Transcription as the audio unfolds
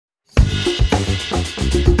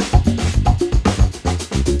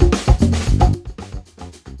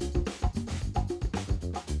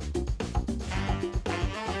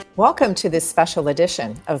Welcome to this special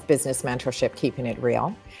edition of Business Mentorship Keeping It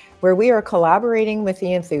Real, where we are collaborating with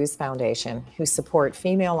the Enthuse Foundation, who support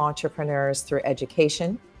female entrepreneurs through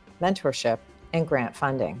education, mentorship, and grant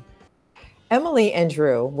funding. Emily and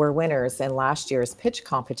Drew were winners in last year's pitch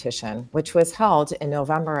competition, which was held in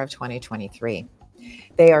November of 2023.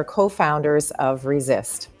 They are co-founders of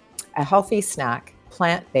Resist, a healthy snack,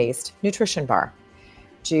 plant-based nutrition bar.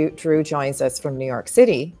 Drew joins us from New York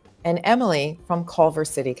City, and Emily from Culver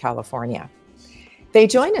City, California. They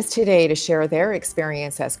join us today to share their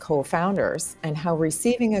experience as co-founders and how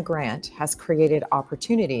receiving a grant has created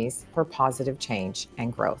opportunities for positive change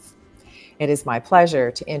and growth. It is my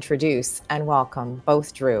pleasure to introduce and welcome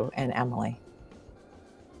both Drew and Emily.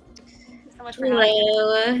 Thank you so much for having us.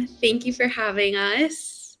 Hello, thank you for having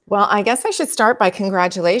us. Well, I guess I should start by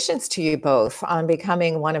congratulations to you both on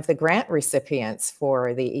becoming one of the grant recipients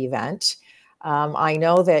for the event. I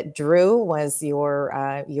know that Drew was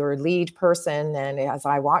your lead person, and as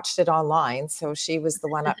I watched it online, so she was the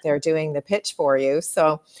one up there doing the pitch for you.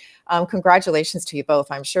 So congratulations to you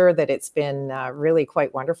both. I'm sure that it's been really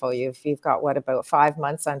quite wonderful. You've got about 5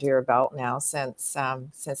 months under your belt now since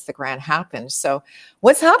the grant happened. So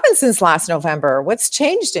what's happened since last November? What's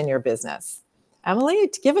changed in your business?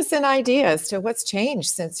 Emily, give us an idea as to what's changed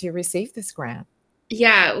since you received this grant.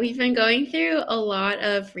 Yeah, we've been going through a lot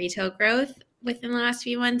of retail growth within the last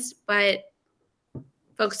few months, but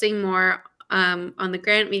focusing more on the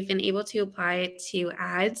grant, we've been able to apply to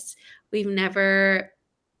ads. We've never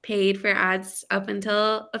paid for ads up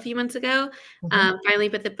until a few months ago. Finally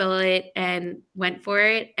put the billet and went for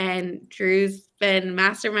it, and Drew's been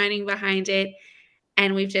masterminding behind it,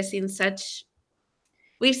 and we've just seen successes,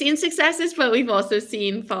 but we've also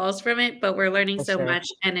seen falls from it, but we're learning so much,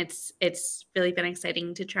 and it's really been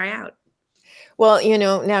exciting to try out. Well,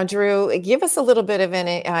 now, Drew, give us a little bit of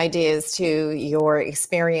any ideas to your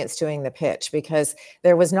experience doing the pitch, because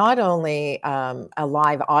there was not only a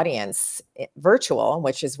live audience virtual,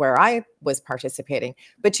 which is where I was participating,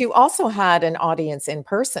 but you also had an audience in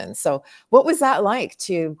person. So what was that like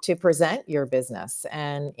to present your business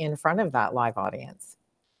and in front of that live audience?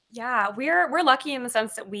 Yeah, we're lucky in the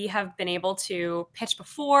sense that we have been able to pitch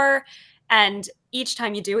before, and each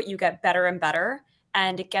time you do it, you get better and better,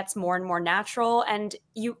 and it gets more and more natural, and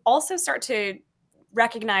you also start to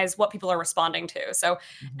recognize what people are responding to. So,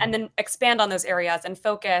 and then expand on those areas and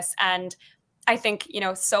focus. And I think,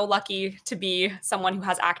 so lucky to be someone who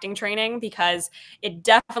has acting training, because it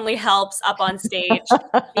definitely helps up on stage,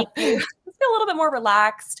 make you feel a little bit more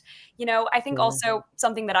relaxed. I think also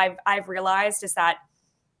something that I've realized is that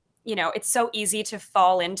it's so easy to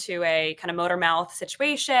fall into a kind of motor mouth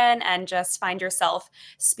situation and just find yourself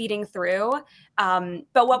speeding through.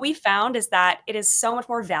 But what we found is that it is so much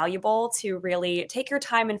more valuable to really take your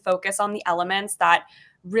time and focus on the elements that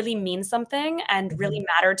really mean something and really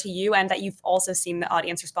matter to you, and that you've also seen the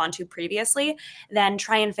audience respond to previously, than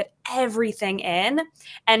try and fit everything in.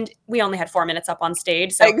 And we only had 4 minutes up on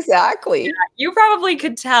stage. So exactly. Yeah, you probably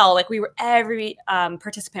could tell, like, every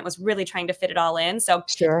participant was really trying to fit it all in. So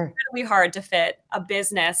Sure. It's really hard to fit a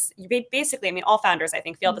business. Basically, all founders, I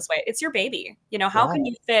think, feel this way. It's your baby. How can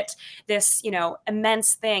you fit this,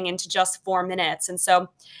 immense thing into just 4 minutes? And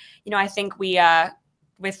so, I think we,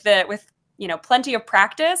 with plenty of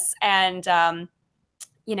practice and,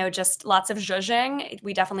 just lots of zhuzhing,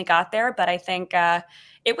 we definitely got there. But I think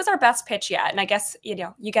it was our best pitch yet. And I guess, you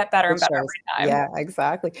get better and better every time. Yeah,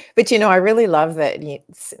 exactly. But, I really love that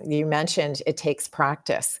you mentioned it takes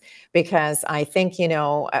practice, because I think,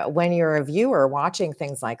 when you're a viewer watching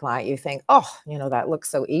things like that, you think, oh, that looks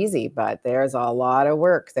so easy, but there's a lot of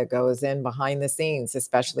work that goes in behind the scenes,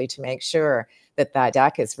 especially to make sure that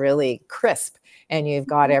deck is really crisp and you've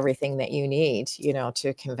got everything that you need,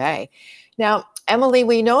 to convey. Now, Emily,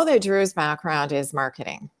 we know that Drew's background is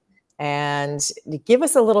marketing. And give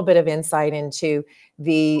us a little bit of insight into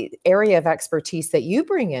the area of expertise that you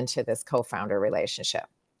bring into this co-founder relationship.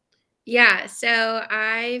 Yeah, so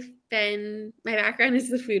my background is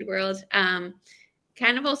the food world.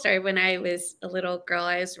 Kind of all started when I was a little girl.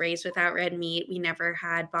 I was raised without red meat. We never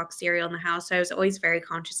had boxed cereal in the house. So I was always very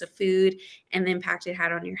conscious of food and the impact it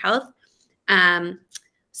had on your health.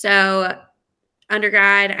 So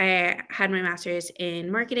undergrad, I had my master's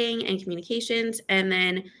in marketing and communications. And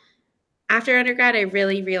then after undergrad, I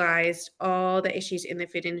really realized all the issues in the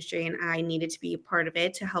food industry, and I needed to be a part of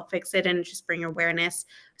it to help fix it and just bring awareness.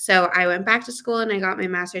 So I went back to school and I got my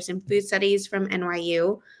master's in food studies from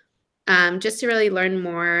NYU, just to really learn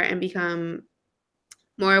more and become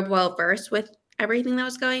more well-versed with everything that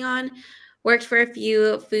was going on. Worked for a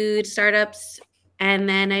few food startups, and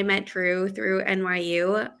then I met Drew through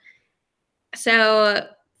NYU. So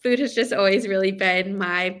food has just always really been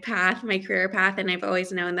my path, my career path, and I've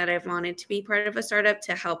always known that I've wanted to be part of a startup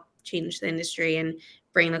to help change the industry and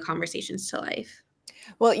bring the conversations to life.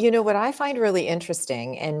 Well, what I find really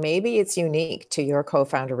interesting, and maybe it's unique to your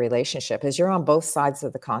co-founder relationship, is you're on both sides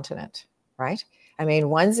of the continent, right? I mean,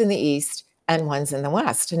 one's in the East and one's in the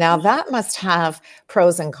West. Now, that must have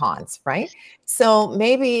pros and cons, right? So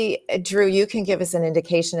maybe, Drew, you can give us an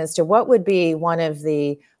indication as to what would be one of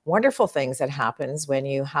the wonderful things that happens when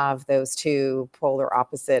you have those two polar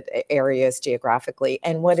opposite areas geographically,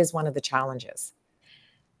 and what is one of the challenges?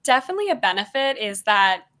 Definitely a benefit is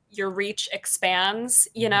that your reach expands.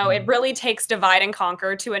 It really takes divide and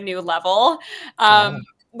conquer to a new level, Yeah.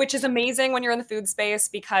 which is amazing when you're in the food space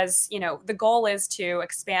because, the goal is to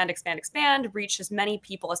expand, expand, expand, reach as many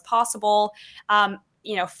people as possible.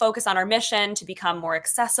 Focus on our mission to become more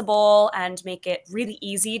accessible and make it really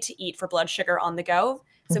easy to eat for blood sugar on the go.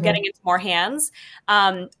 So Mhm. getting into more hands,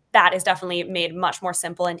 that is definitely made much more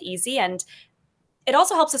simple and easy. And it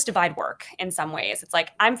also helps us divide work in some ways. It's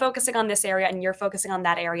like I'm focusing on this area and you're focusing on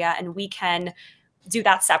that area, and we can do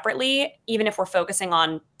that separately, even if we're focusing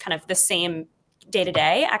on kind of the same day to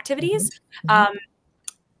day Mhm. activities. Mhm. Um,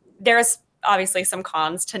 there's obviously some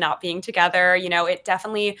cons to not being together. It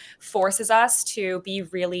definitely forces us to be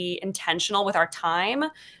really intentional with our time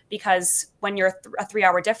because when you're a 3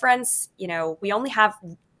 hour difference, we only have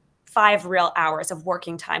 5 real hours of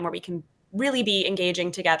working time where we can really be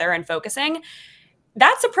engaging together and focusing.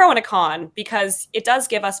 That's a pro and a con because it does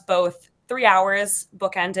give us both 3 hours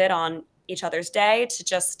bookended on each other's day to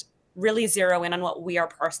just really zero in on what we are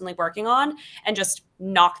personally working on and just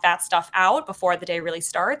knock that stuff out before the day really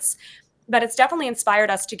starts. But it's definitely inspired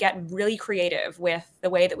us to get really creative with the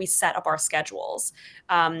way that we set up our schedules,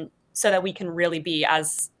 so that we can really be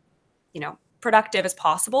as, productive as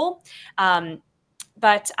possible.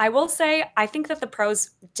 But I will say, I think that the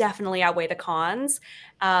pros definitely outweigh the cons.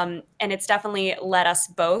 And it's definitely led us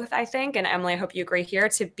both, I think, and Emily, I hope you agree here,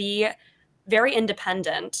 to be very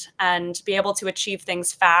independent and be able to achieve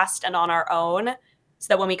things fast and on our own so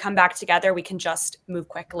that when we come back together, we can just move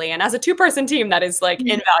quickly. And as a two-person team, that is like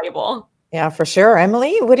invaluable. Yeah, for sure.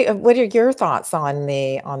 Emily, what are your thoughts on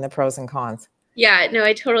the pros and cons? Yeah, no,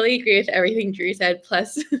 I totally agree with everything Drew said.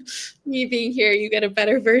 Plus, me being here, you get a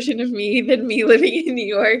better version of me than me living in New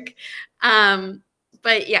York. Um,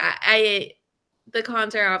 but yeah, the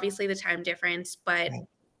cons are obviously the time difference, but Right.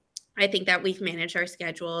 I think that we've managed our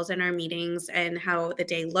schedules and our meetings and how the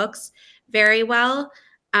day looks very well.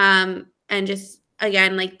 And just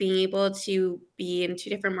again, like being able to be in two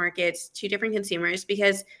different markets, two different consumers,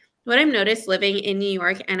 because what I've noticed living in New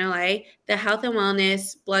York and LA, the health and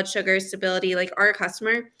wellness, blood sugar stability, like our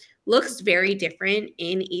customer looks very different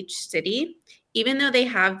in each city. Even though they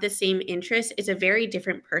have the same interests, it's a very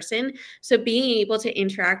different person. So being able to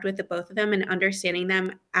interact with the both of them and understanding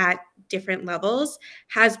them at different levels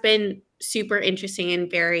has been super interesting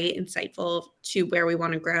and very insightful to where we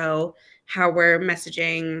want to grow, how we're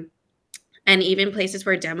messaging, and even places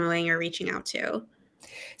we're demoing or reaching out to.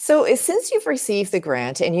 So, since you've received the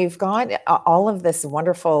grant and you've got all of this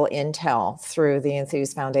wonderful intel through the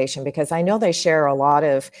Enthuse Foundation, because I know they share a lot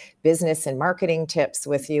of business and marketing tips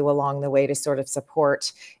with you along the way to sort of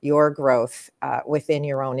support your growth within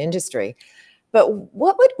your own industry. But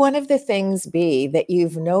what would one of the things be that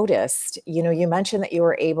you've noticed? You mentioned that you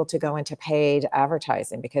were able to go into paid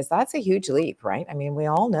advertising because that's a huge leap, right? I mean, we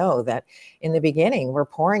all know that in the beginning, we're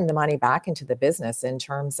pouring the money back into the business in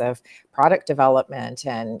terms of product development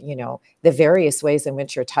and, the various ways in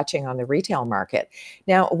which you're touching on the retail market.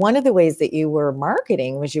 Now, one of the ways that you were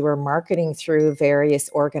marketing was you were marketing through various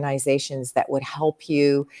organizations that would help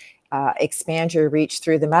you expand your reach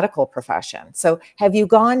through the medical profession. So, have you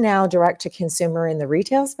gone now direct to consumer in the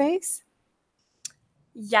retail space?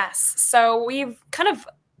 Yes. So we've kind of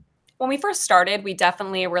when we first started, we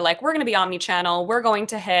definitely were like, we're going to be omni-channel. We're going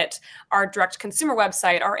to hit our direct consumer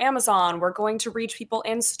website, our Amazon. We're going to reach people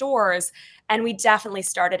in stores. And we definitely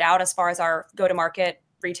started out as far as our go-to-market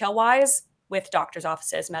retail wise with doctors'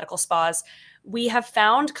 offices, medical spas. We have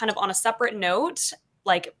found kind of on a separate note,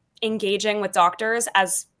 like engaging with doctors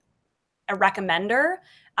as a recommender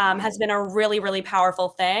has been a really, really powerful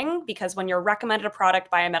thing because when you're recommended a product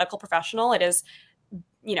by a medical professional, it is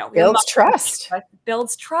you're Builds much more trust.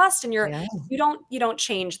 builds trust and Yeah. you don't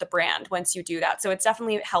change the brand once you do that. So it's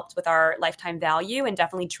definitely helped with our lifetime value and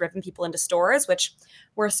definitely driven people into stores, which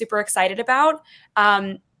we're super excited about.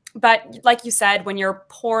 But like you said, when you're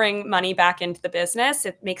pouring money back into the business,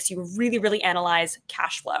 it makes you really, really analyze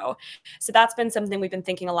cash flow. So that's been something we've been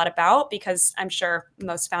thinking a lot about because I'm sure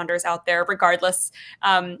most founders out there, regardless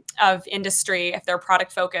of industry, if they're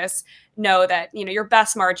product focused, know that, your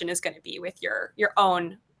best margin is going to be with your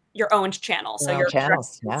own channel. So Your own your direct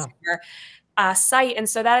channels. Yeah. consumer site. And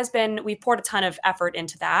so we've poured a ton of effort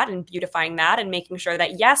into that and beautifying that and making sure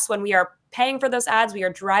that, yes, when we are paying for those ads, we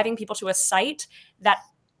are driving people to a site that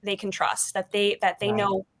they can trust, that they Right.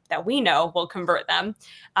 know, that we know will convert them.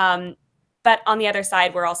 But on the other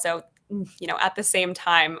side, we're also, at the same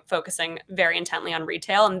time focusing very intently on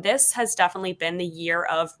retail. And this has definitely been the year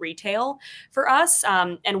of retail for us,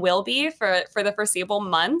 and will be for the foreseeable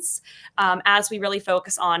months, as we really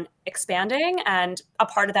focus on expanding. And a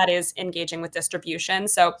part of that is engaging with distribution.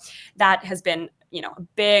 So that has been, a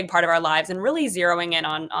big part of our lives, and really zeroing in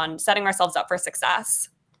on setting ourselves up for success.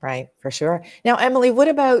 Right, for sure. Now, Emily, what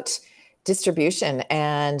about distribution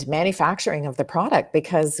and manufacturing of the product?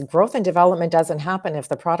 Because growth and development doesn't happen if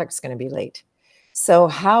the product's going to be late. So,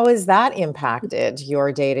 how has that impacted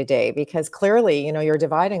your day to day? Because clearly, your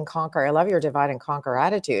divide and conquer. I love your divide and conquer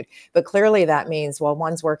attitude, but clearly that means, well,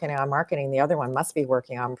 one's working on marketing, the other one must be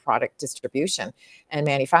working on product distribution and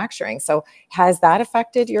manufacturing. So, has that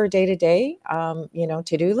affected your day to day,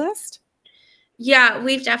 to do list? Yeah,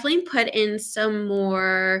 we've definitely put in some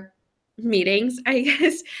more meetings, I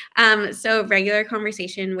guess. So regular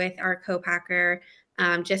conversation with our co-packer,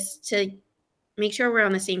 just to make sure we're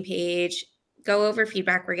on the same page, go over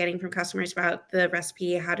feedback we're getting from customers about the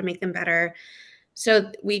recipe, how to make them better.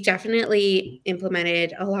 So we definitely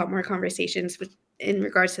implemented a lot more conversations in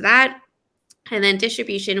regards to that. And then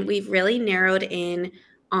distribution, we've really narrowed in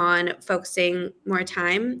on focusing more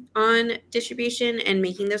time on distribution and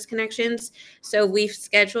making those connections. So we've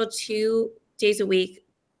scheduled 2 days a week,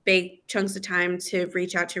 big chunks of time to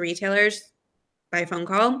reach out to retailers by phone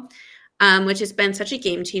call, which has been such a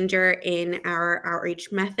game changer in our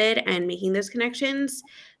outreach method and making those connections.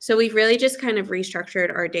 So we've really just kind of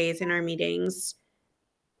restructured our days and our meetings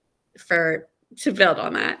for to build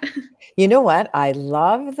on that. You know what? I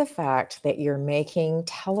love the fact that you're making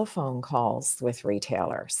telephone calls with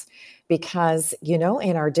retailers because, in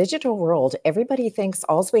our digital world, everybody thinks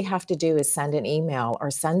all we have to do is send an email or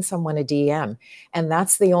send someone a DM. And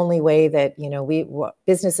that's the only way that,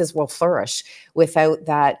 businesses will flourish without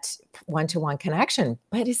that one-to-one connection.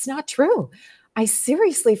 But it's not true. I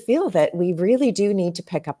seriously feel that we really do need to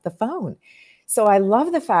pick up the phone. So I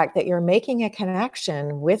love the fact that you're making a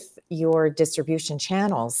connection with your distribution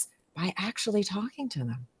channels by actually talking to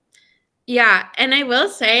them. Yeah, and I will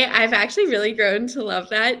say I've actually really grown to love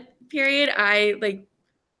that period. I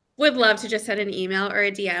would love to just send an email or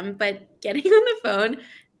a DM, but getting on the phone,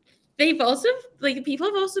 they've also people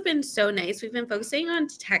have also been so nice. We've been focusing on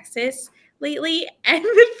Texas lately, and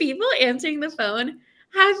the people answering the phone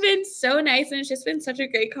have been so nice, and it's just been such a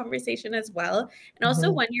great conversation as well. And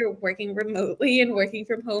also Mhm. when you're working remotely and working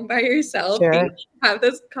from home by yourself, being Sure. able to have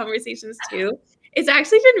those conversations too, it's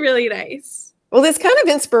actually been really nice. Well, it's kind of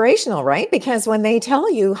inspirational, right? Because when they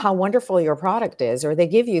tell you how wonderful your product is, or they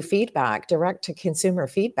give you feedback, direct to consumer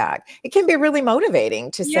feedback, it can be really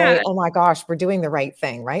motivating to Yeah, say, oh my gosh, we're doing the right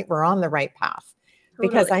thing, right? We're on the right path.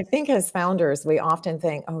 Because totally. I think as founders, we often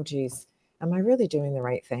think, oh, geez, am I really doing the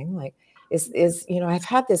right thing? Like, I've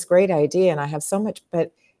had this great idea and I have so much,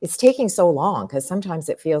 but it's taking so long because sometimes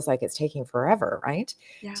it feels like it's taking forever, right?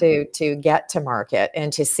 Yeah. To get to market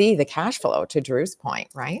and to see the cash flow, to Drew's point,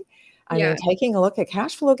 right? I Yeah, mean, taking a look at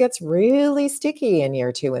cash flow gets really sticky in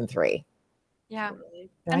year 2 and 3, Yeah. totally.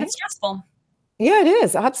 And right? it's stressful. Yeah, it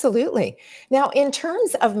is, absolutely. Now, in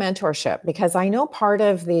terms of mentorship, because I know part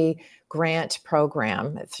of the grant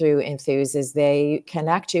program through Enthuse is they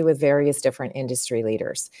connect you with various different industry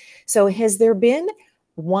leaders. So, has there been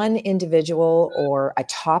one individual or a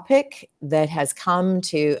topic that has come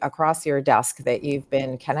to across your desk that you've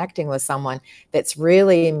been connecting with someone that's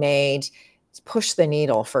really made push the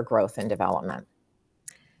needle for growth and development?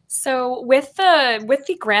 So with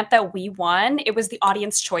the grant that we won, it was the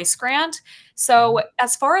Audience Choice Grant. So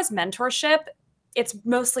as far as mentorship, it's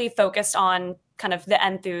mostly focused on kind of the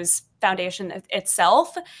Enthuse Foundation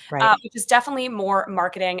itself, Right, which is definitely more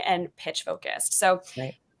marketing and pitch focused. So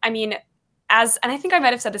right, I mean, and I think I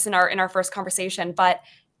might have said this in our first conversation, but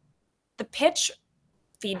the pitch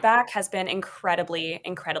feedback has been incredibly,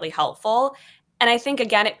 incredibly helpful. And I think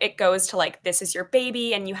again, it goes to like this is your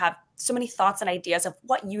baby, and you have so many thoughts and ideas of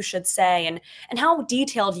what you should say and how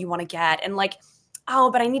detailed you want to get, and like, oh,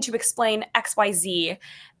 but I need to explain XYZ.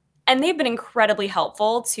 And they've been incredibly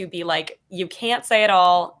helpful to be like, you can't say it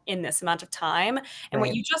all in this amount of time. And what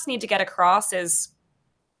right, you just need to get across is,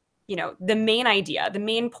 the main idea, the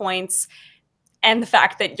main points, and the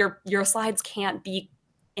fact that your slides can't be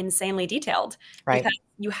insanely detailed right. because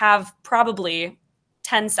you have probably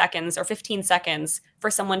 10 seconds or 15 seconds for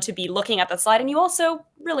someone to be looking at the slide, and you also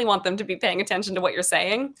really want them to be paying attention to what you're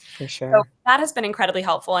saying. For So sure. that has been incredibly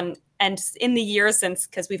helpful. And in the years since,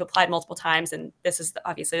 because we've applied multiple times, and this is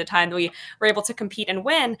obviously the time that we were able to compete and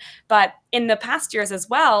win. But in the past years as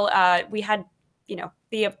well, we had,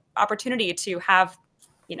 the opportunity to have,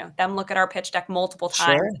 them look at our pitch deck multiple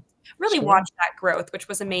times, Sure. really Sure. watch that growth, which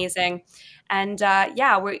was amazing. And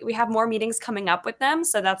yeah, we have more meetings coming up with them.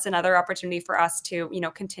 So that's another opportunity for us to,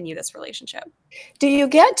 continue this relationship. Do you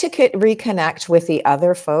get to reconnect with the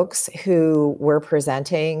other folks who were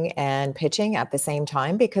presenting and pitching at the same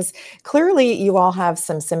time? Because clearly you all have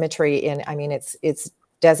some symmetry in, I mean, it's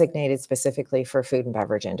designated specifically for food and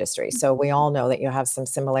beverage industry. So we all know that you have some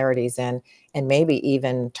similarities in, and maybe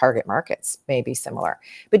even target markets may be similar.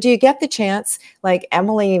 But do you get the chance, like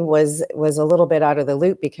Emily was a little bit out of the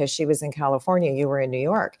loop because she was in California, you were in New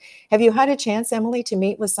York. Have you had a chance, Emily, to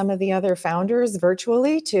meet with some of the other founders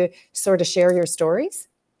virtually to sort of share your stories?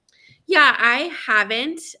 Yeah, I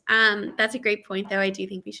haven't. That's a great point, though. I do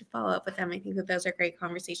think we should follow up with them. I think that those are great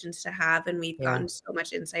conversations to have, and we've Yeah. gotten so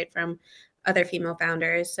much insight from other female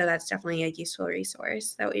founders. So that's definitely a useful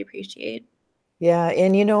resource that we appreciate. Yeah,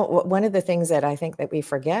 and one of the things that I think that we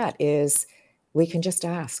forget is we can just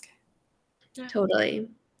ask, Totally.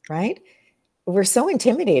 right? We're so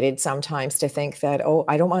intimidated sometimes to think that, oh,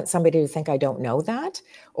 I don't want somebody to think I don't know that.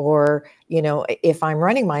 Or, if I'm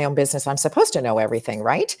running my own business, I'm supposed to know everything,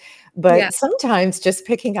 right? Yeah. But sometimes just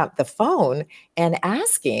picking up the phone and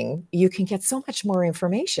asking, you can get so much more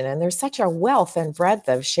information. And there's such a wealth and breadth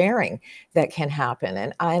of sharing that can happen.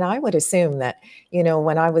 And I would assume that,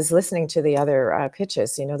 when I was listening to the other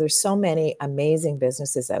pitches, there's so many amazing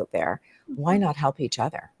businesses out there. Why not help each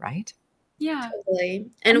other, right? Yeah. Totally.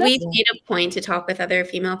 And And that's we've made a point to talk with other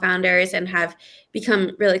female founders and have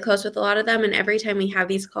become really close with a lot of them. And every time we have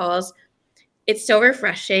these calls, it's so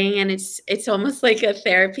refreshing, and it's almost like a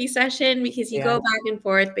therapy session because you Yeah. go back and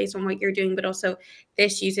forth based on what you're doing, but also the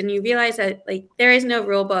issues, and you realize that like there is no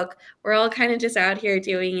rule book. We're all kind of just out here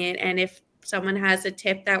doing it. And if someone has a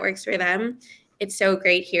tip that works for them, it's so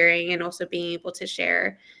great hearing and also being able to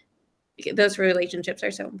share. Those relationships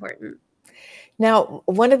are so important. Now,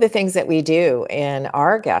 one of the things that we do in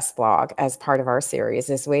our guest blog as part of our series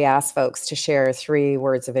is we ask folks to share 3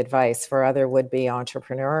 words of advice for other would-be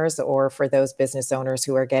entrepreneurs or for those business owners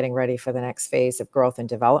who are getting ready for the next phase of growth and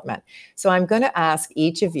development. So I'm going to ask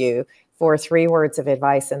each of you for 3 words of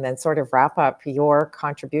advice and then sort of wrap up your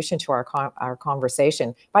contribution to our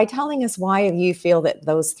conversation by telling us why you feel that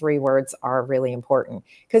those 3 words are really important.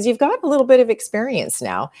 Because you've got a little bit of experience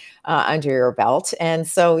now under your belt. And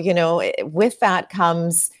so, with that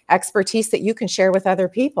comes expertise that you can share with other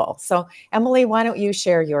people. So, Emily, why don't you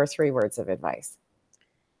share your 3 words of advice?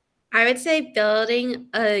 I would say building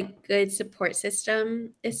a good support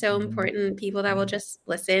system is so Mhm. important. People that will just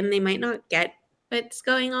listen, they might not get what's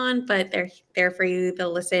going on, but they're there for you.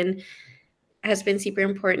 They'll listen has been super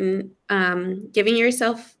important. Giving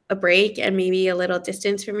yourself a break and maybe a little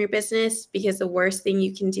distance from your business, because the worst thing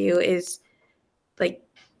you can do is like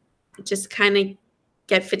just kind of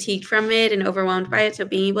get fatigued from it and overwhelmed by it. So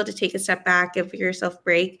being able to take a step back, give yourself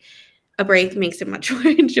a break makes it much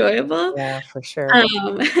more enjoyable. Yeah, for sure.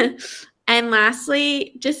 Um, and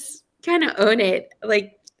lastly, just kind of own it.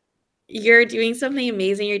 Like you're doing something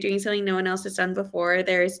amazing. You're doing something no one else has done before.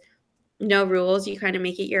 There's no rules. You kind of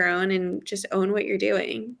make it your own and just own what you're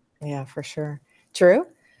doing. Yeah, for sure. True?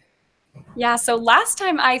 Yeah, so last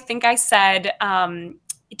time I think I said,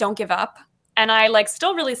 don't give up. And I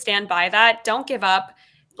still really stand by that. Don't give up.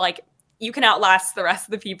 Like you can outlast the rest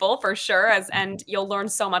of the people for sure, and you'll learn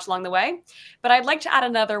so much along the way. But I'd like to add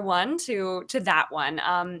another one to that one.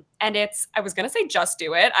 And it's I was gonna say just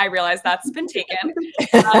do it. I realize that's been taken.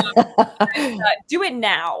 Do it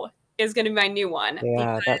now is gonna be my new one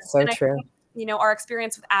Yeah, that's because so and I true. think, our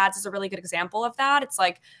experience with ads is a really good example of that. It's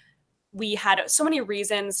like we had so many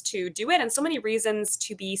reasons to do it and so many reasons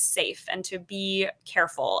to be safe and to be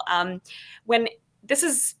careful. When this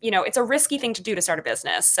is, it's a risky thing to do to start a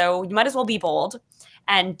business. So you might as well be bold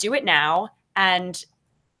and do it now. And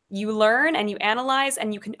you learn and you analyze,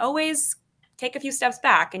 and you can always take a few steps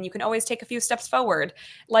back and you can always take a few steps forward.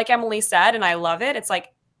 Like Emily said, and I love it, it's like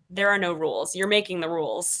there are no rules. You're making the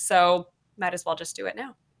rules. So might as well just do it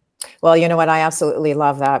now. Well, you know what? I absolutely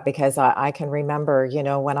love that because I can remember,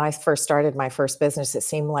 when I first started my first business, it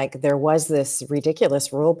seemed like there was this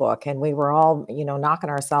ridiculous rule book and we were all,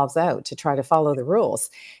 knocking ourselves out to try to follow the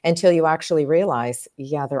rules until you actually realize,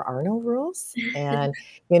 yeah, there are no rules. And,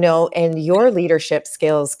 and your leadership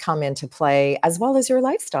skills come into play as well as your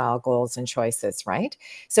lifestyle goals and choices, right?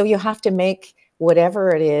 So you have to make whatever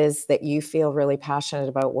it is that you feel really passionate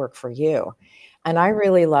about work for you. And I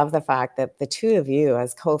really love the fact that the two of you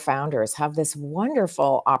as co-founders have this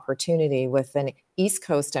wonderful opportunity with an East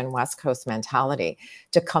Coast and West Coast mentality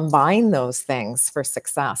to combine those things for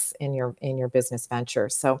success in your business venture.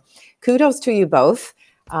 So kudos to you both.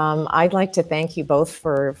 I'd like to thank you both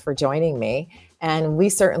for joining me. And we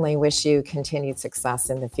certainly wish you continued success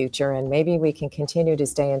in the future. And maybe we can continue to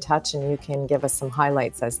stay in touch and you can give us some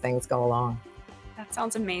highlights as things go along. That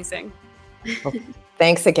sounds amazing. Well,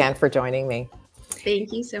 thanks again for joining me.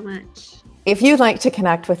 Thank you so much. If you'd like to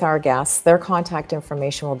connect with our guests, their contact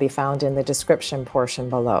information will be found in the description portion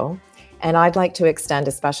below. And I'd like to extend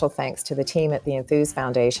a special thanks to the team at the Enthuse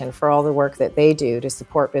Foundation for all the work that they do to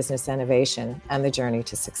support business innovation and the journey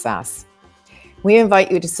to success. We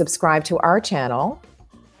invite you to subscribe to our channel,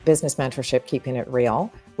 Business Mentorship Keeping It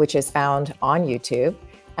Real, which is found on YouTube,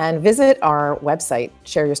 and visit our website,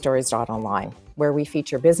 shareyourstories.online, where we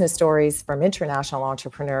feature business stories from international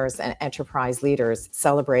entrepreneurs and enterprise leaders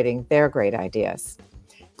celebrating their great ideas.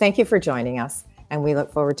 Thank you for joining us, and we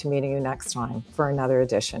look forward to meeting you next time for another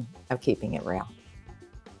edition of Keeping It Real.